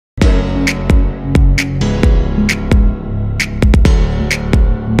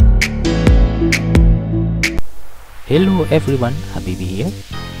Hello everyone, Habibi here.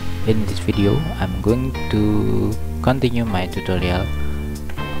 In this video, I'm going to continue my tutorial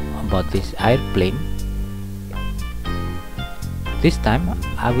about this airplane. This time,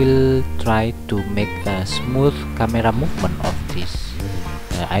 I will try to make a smooth camera movement of this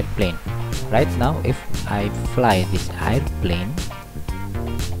airplane. Right now, if I fly this airplane,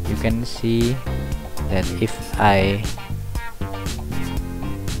 you can see that if I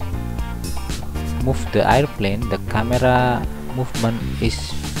move the airplane, the camera movement is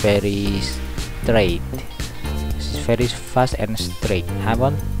very straight. It's very fast and straight. I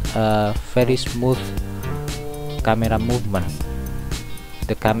want a very smooth camera movement,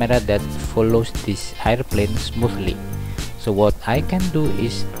 the camera that follows this airplane smoothly. So what I can do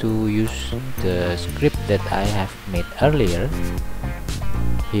is to use the script that I have made earlier.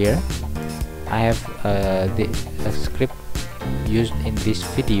 Here I have the script used in this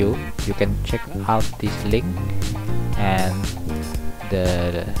video. You can check out this link, and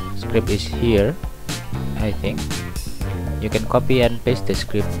the script is here. I think you can copy and paste the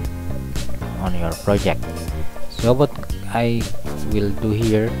script on your project. So what I will do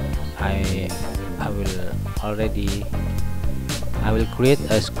here, I will create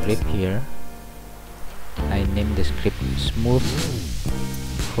a script here. I name the script smooth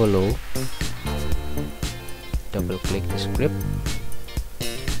follow. Double click the script,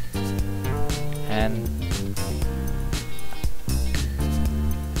 and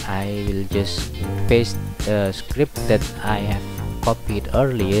I will just paste the script that I have copied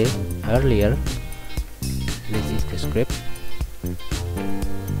earlier. This is the script.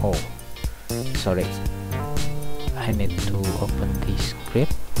 Oh, sorry, I need to open this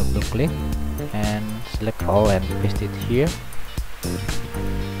script. Double click and select all and paste it here.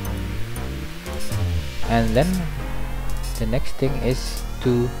 And then the next thing is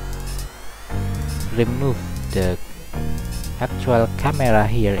to remove the actual camera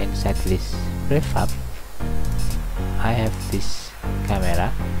here inside this prefab. I have this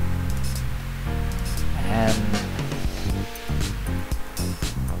camera, and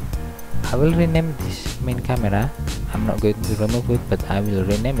I will rename this main camera. I'm not going to remove it, but I will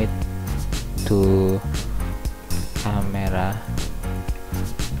rename it to camera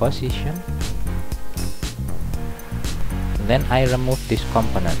position. Then I remove this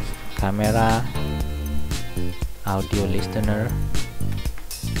component, camera, audio listener,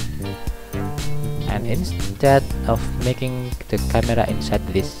 and instead of making the camera inside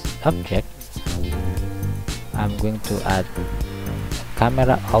this object, I'm going to add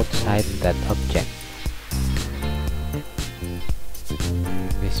camera outside that object.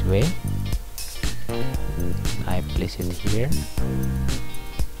 This way, I place it here.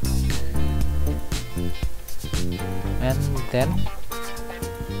 And then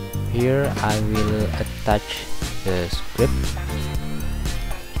here I will attach the script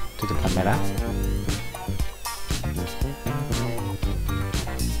to the camera.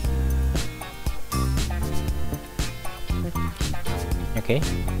 Okay,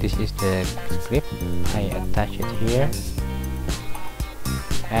 this is the script. I attach it here,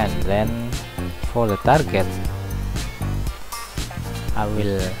 and then for the target, I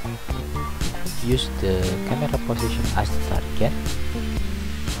will use the camera position as the target,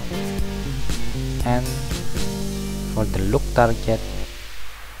 and for the look target,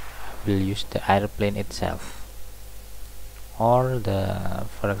 I will use the airplane itself, or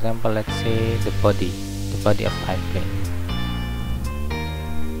for example, let's say the body of airplane.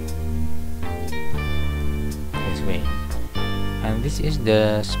 This way. And this is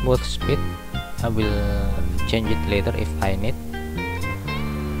the smooth speed. I will change it later if I need.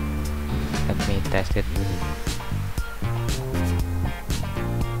 Let me test it.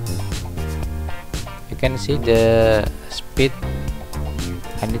 You can see the speed,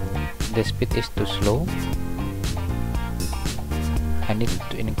 and the speed is too slow. I need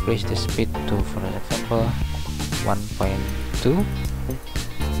to increase the speed to, for example, 1.2.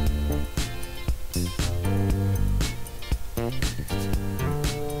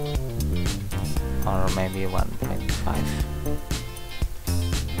 or maybe 1.5.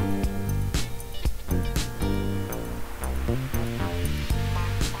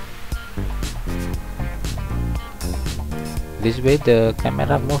 This way the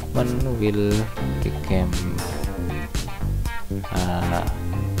camera movement will become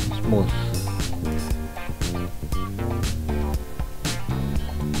smooth.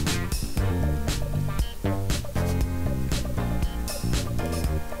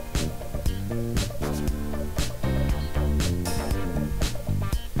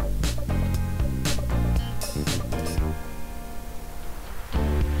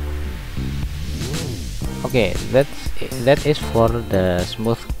 Okay, let's that is for the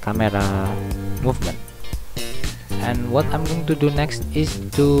smooth camera movement. And what I'm going to do next is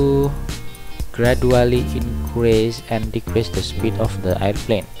to gradually increase and decrease the speed of the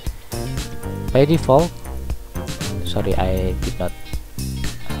airplane. By default, sorry, I did not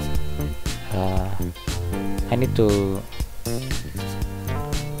I need to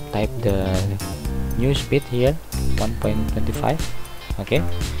type the new speed here, 1.25. okay,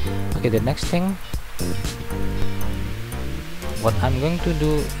 the next thing what I'm going to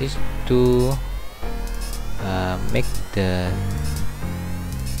do is to make the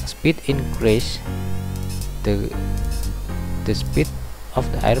speed increase. The speed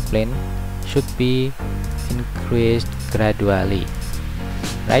of the airplane should be increased gradually.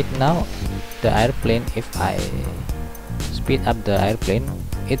 Right now the airplane, if I speed up the airplane,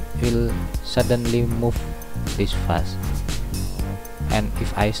 it will suddenly move this fast, and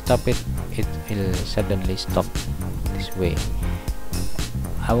if I stop it, it will suddenly stop this way.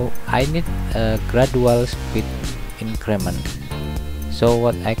 I need a gradual speed increment. So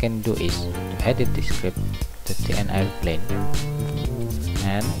what I can do is to edit the script to TN airplane,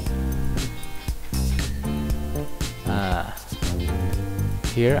 and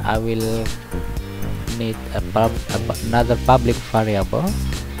here I will need another public variable.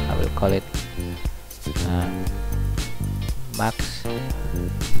 I will call it max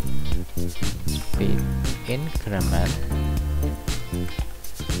speed increment.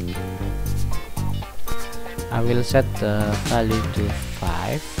 I will set the value to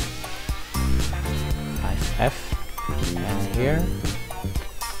 5f, and here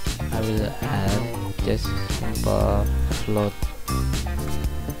I will add just simple float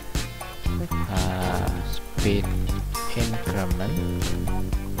speed increment.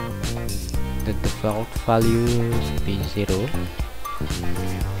 The default value should be 0,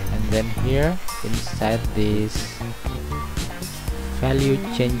 and then here inside this value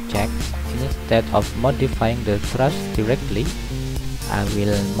change check, instead of modifying the thrust directly, I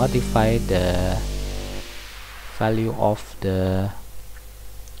will modify the value of the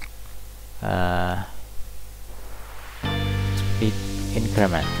speed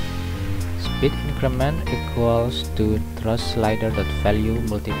increment. Speed increment equals to thrust slider dot value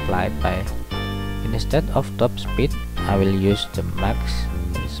multiplied by, instead of top speed, I will use the max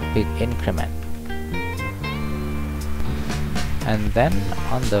speed increment. And then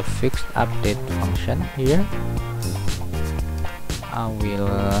on the fixed update function here, I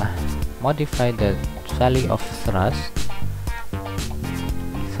will modify the value of thrust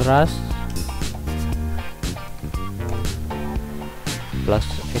plus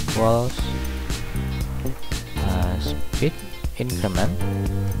equals speed increment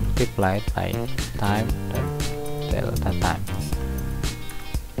multiplied by time delta time.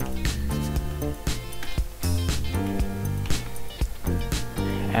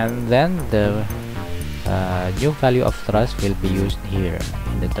 And then the new value of thrust will be used here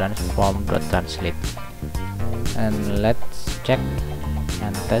in the transform.translate. And let's check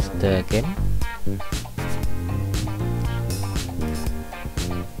and test the game.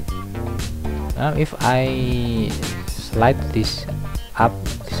 Now if I slide this up,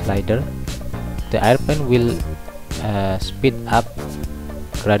 the slider, the airplane will speed up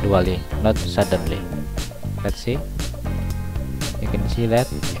gradually, not suddenly. Let's see. You can see that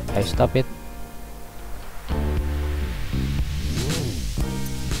if I stop it,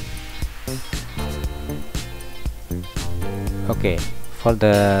 okay. For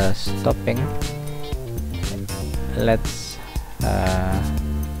the stopping, let's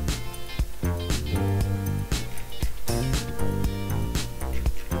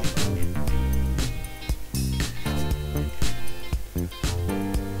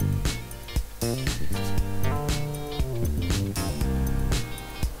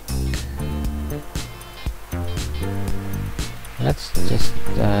just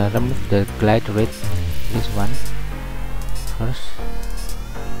remove the glide rate, this one first.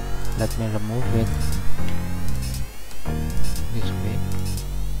 Let me remove it this way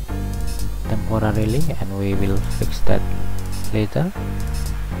temporarily, and we will fix that later.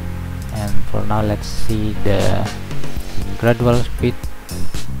 And for now, let's see the gradual speed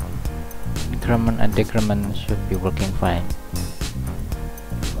increment and decrement should be working fine.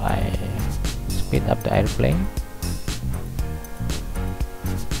 If I speed up the airplane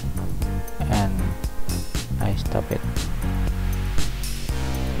and I stop it,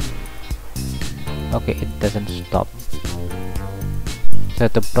 okay, it doesn't stop. So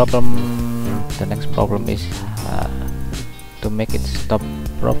the next problem is to make it stop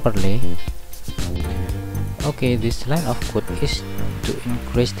properly. Okay, this line of code is to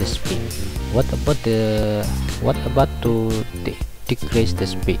increase the speed. What about to decrease the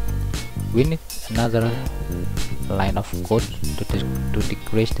speed? We need another line of code to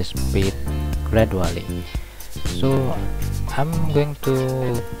decrease the speed gradually. So I'm going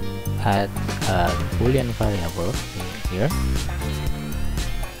to add a boolean variable here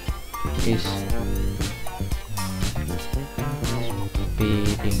is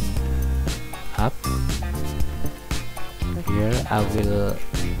speeding up. Here I will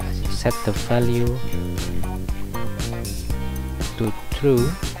set the value to true.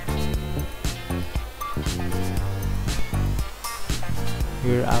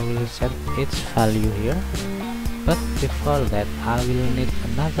 Here I will set its value here, but before that I will need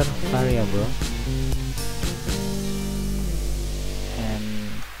another variable, and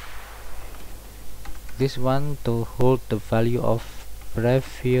this one to hold the value of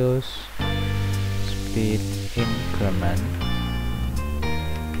previous speed increment,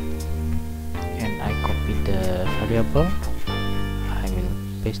 and I copy the variable. I will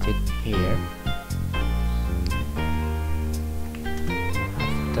paste it here.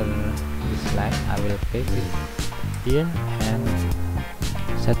 After this line I will paste it here and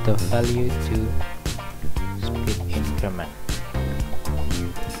set the value to speed increment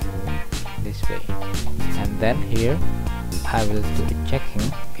this way, and then here I will do a checking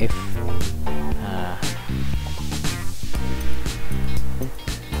if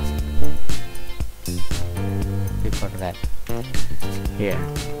before that here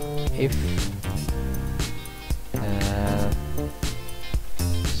if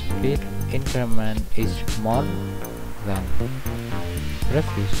speed increment is more than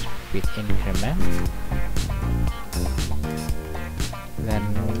previous speed increment, then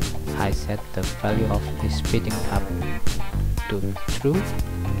I set the value of the speeding up to true,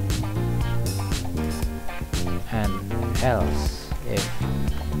 and else if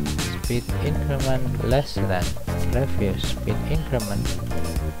speed increment less than previous speed increment,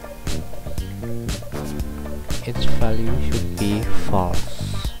 its value should be false.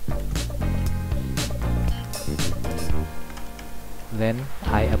 Then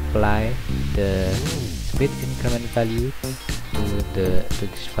I apply the speed increment value to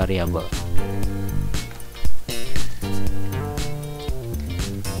this variable.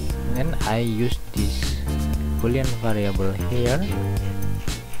 Then I use this boolean variable here.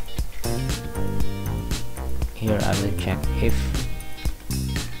 Here I will check if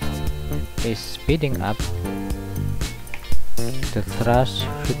is speeding up, the thrust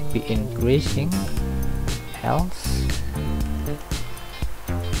should be increasing, else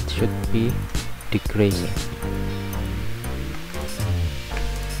it should be decreasing.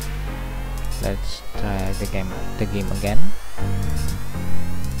 Let's try the game again.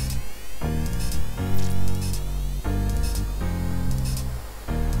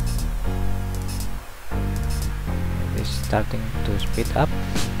 It is starting to speed up,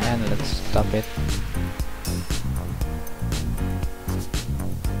 and let's stop it.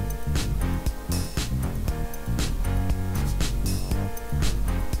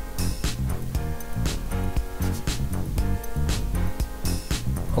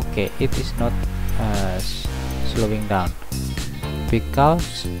 Okay, it is not slowing down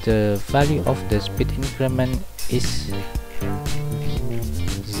because the value of the speed increment is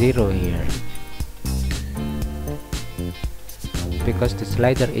 0 here. Because the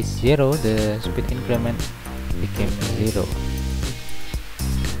slider is 0, the speed increment became 0.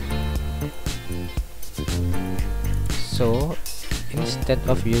 So instead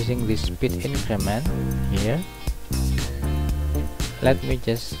of using the speed increment here, let me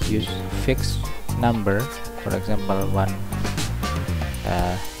just use fixed number, for example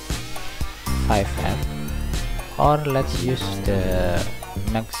 5f, or let's use the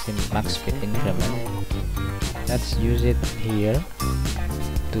max speed increment. Let's use it here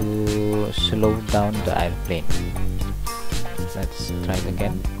to slow down the airplane. Let's try it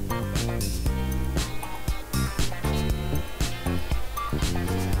again.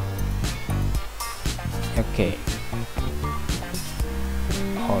 Okay,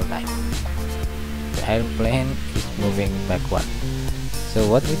 alright, the airplane is moving backward. So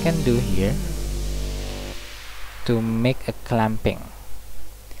what we can do here to make a clamping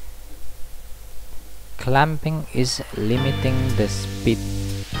is limiting the speed,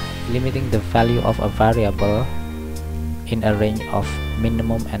 limiting the value of a variable in a range of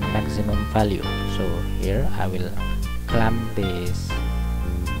minimum and maximum value. So here I will clamp this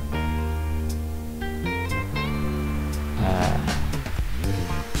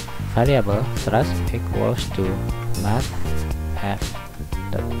variable thrust equals to math f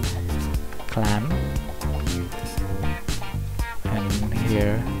dot clamp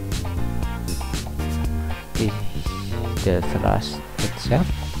here is the thrust itself,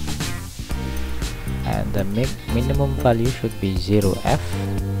 and the minimum value should be 0f,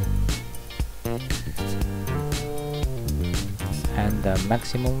 and the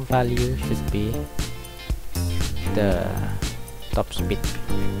maximum value should be the top speed.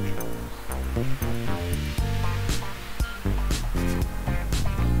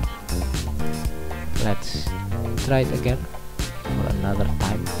 Let's try it again for another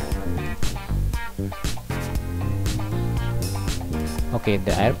time. Okay,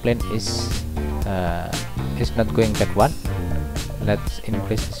 the airplane is not going backward. Let's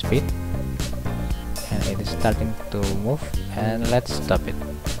increase the speed, and it is starting to move, and let's stop it.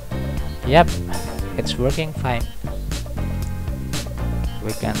 Yep, it's working fine.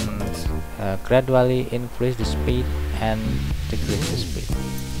 We can gradually increase the speed and decrease the speed,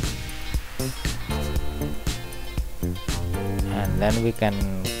 and then we can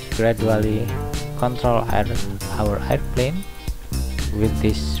gradually control our airplane with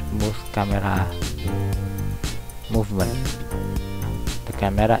this smooth camera movement. The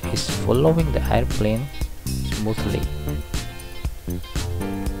camera is following the airplane smoothly.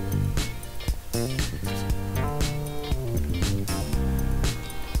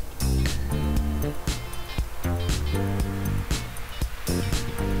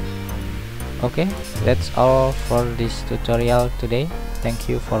 Okay, that's all for this tutorial today. Thank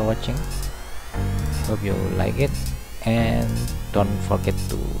you for watching. Hope you like it, and don't forget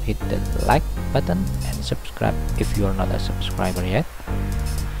to hit the like button and subscribe if you are not a subscriber yet.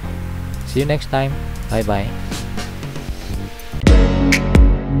 See you next time. Bye bye.